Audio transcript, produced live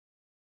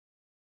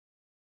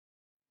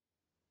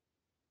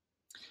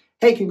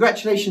Hey,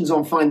 congratulations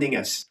on finding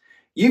us.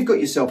 You've got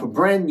yourself a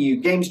brand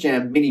new Gamez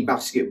Jam mini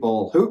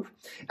basketball hoop,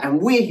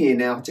 and we're here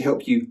now to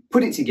help you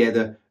put it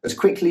together as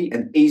quickly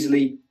and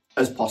easily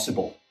as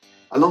possible.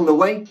 Along the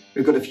way,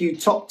 we've got a few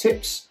top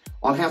tips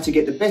on how to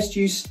get the best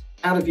use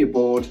out of your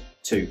board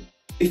too.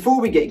 Before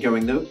we get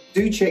going though,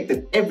 do check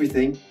that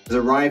everything has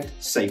arrived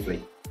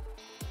safely.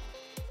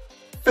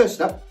 First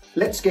up,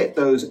 let's get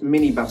those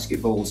mini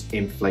basketballs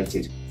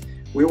inflated.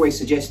 We always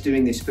suggest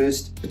doing this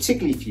first,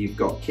 particularly if you've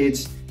got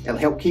kids. It'll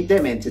help keep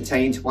them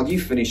entertained while you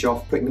finish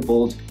off putting the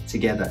board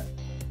together.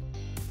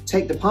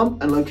 Take the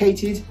pump and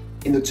located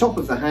in the top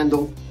of the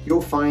handle,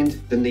 you'll find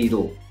the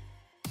needle.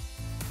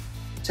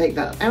 Take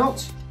that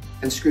out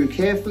and screw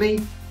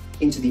carefully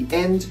into the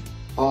end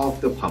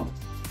of the pump.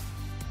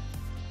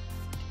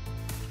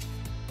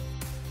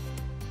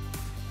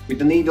 With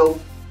the needle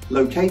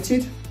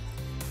located,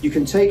 you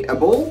can take a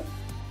ball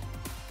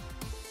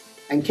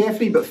and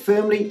carefully but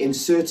firmly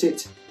insert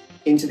it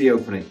into the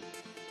opening.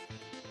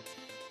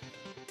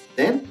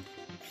 Then,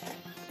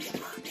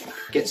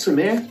 get some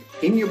air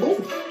in your ball.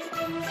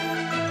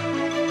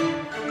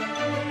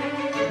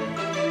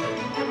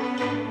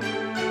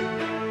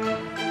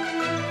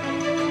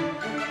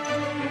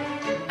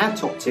 Our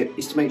top tip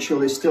is to make sure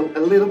there's still a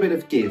little bit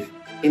of give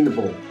in the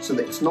ball so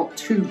that it's not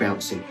too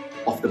bouncy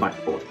off the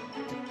backboard.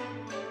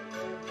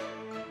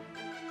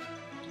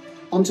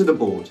 Onto the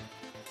board.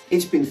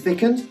 It's been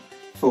thickened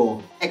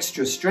for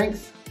extra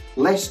strength,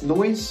 less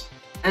noise,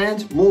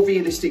 and more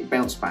realistic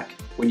bounce back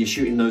when you're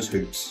shooting those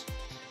hoops.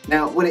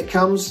 Now, when it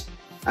comes,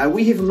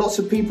 we hear from lots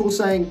of people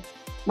saying,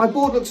 my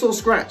board looks all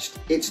scratched.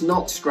 It's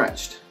not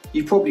scratched.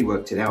 You've probably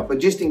worked it out, but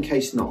just in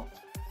case not,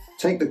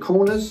 take the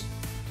corners,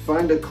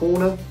 find a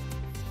corner,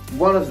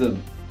 one of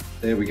them,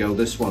 there we go,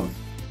 this one,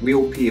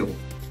 wheel peel,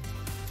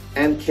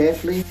 and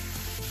carefully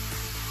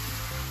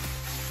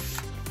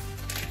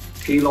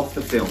peel off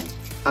the film.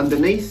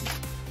 Underneath,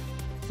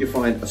 you'll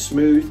find a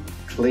smooth,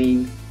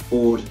 clean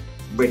board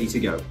ready to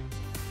go.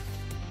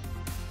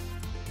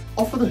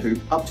 Offer the hoop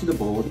up to the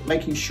board,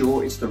 making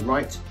sure it's the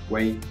right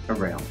way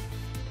around.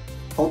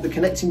 Hold the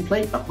connecting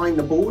plate behind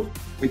the board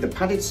with the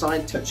padded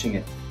side touching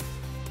it.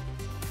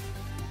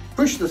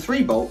 Push the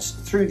 3 bolts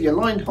through the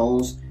aligned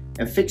holes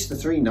and fix the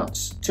 3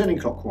 nuts, turning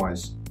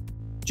clockwise,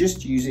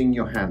 just using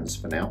your hands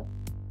for now.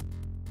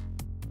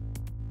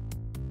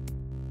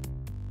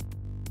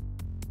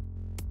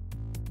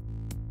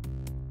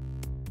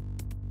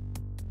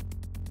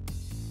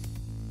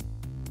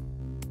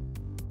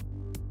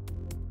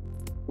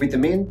 With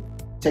them in,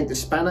 take the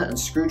spanner and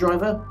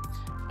screwdriver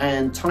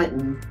and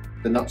tighten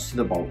the nuts to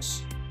the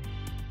bolts.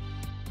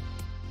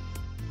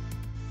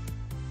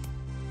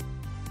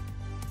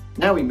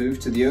 Now we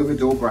move to the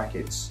over-door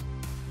brackets.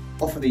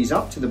 Offer these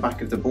up to the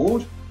back of the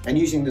board and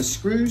using the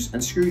screws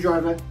and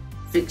screwdriver,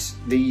 fix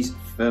these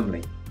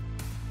firmly.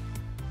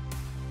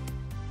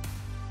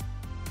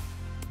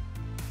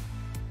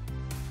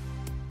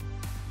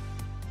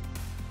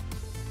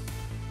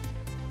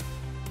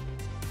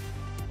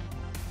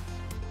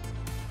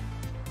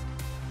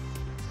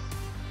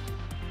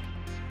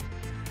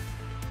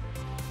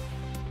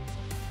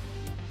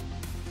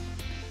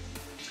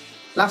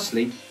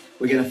 Lastly,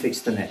 we're going to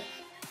fix the net.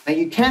 Now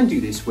you can do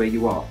this where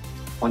you are,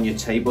 on your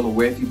table or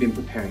wherever you've been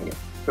preparing it,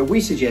 but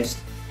we suggest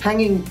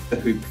hanging the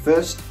hoop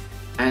first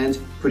and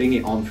putting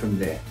it on from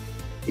there.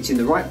 It's in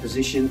the right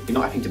position, you're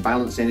not having to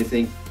balance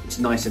anything, it's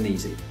nice and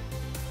easy.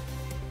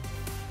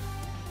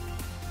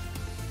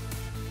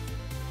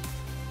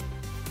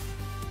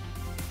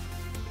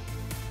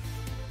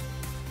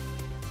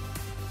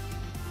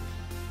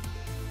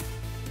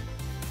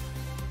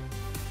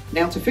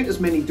 Now, to fit as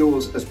many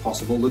doors as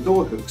possible, the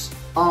door hooks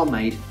are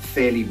made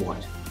fairly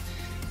wide.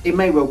 It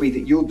may well be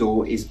that your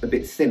door is a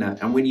bit thinner,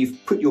 and when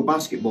you've put your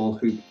basketball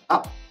hoop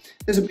up,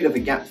 there's a bit of a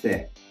gap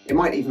there. It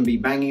might even be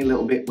banging a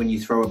little bit when you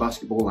throw a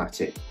basketball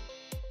at it.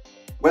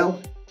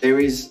 Well, there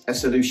is a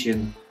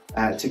solution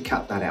to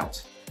cut that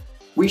out.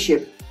 We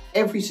ship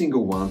every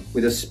single one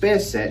with a spare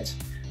set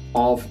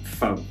of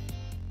foam.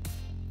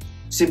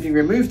 Simply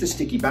remove the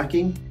sticky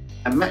backing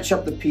and match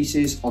up the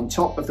pieces on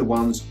top of the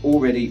ones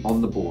already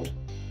on the board.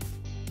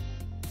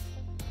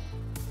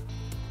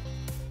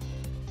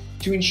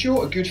 To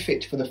ensure a good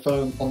fit for the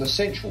foam on the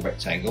central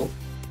rectangle,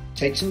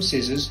 take some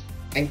scissors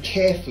and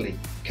carefully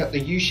cut the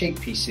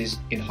U-shaped pieces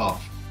in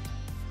half.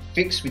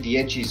 Fix with the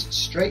edges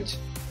straight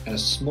and a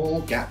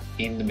small gap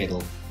in the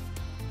middle.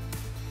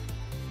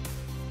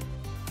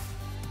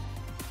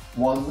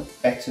 One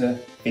better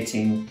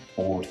fitting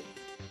board.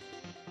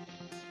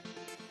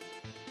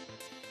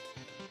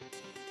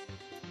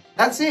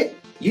 That's it,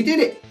 you did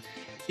it.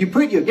 You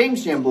put your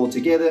Gamez Jam board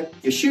together,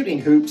 you're shooting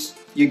hoops,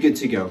 you're good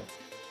to go.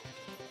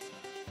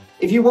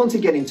 If you want to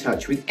get in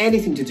touch with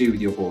anything to do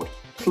with your board,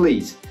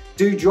 please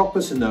do drop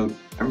us a note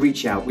and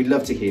reach out. We'd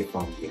love to hear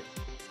from you.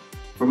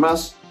 From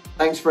us,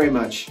 thanks very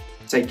much.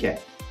 Take care.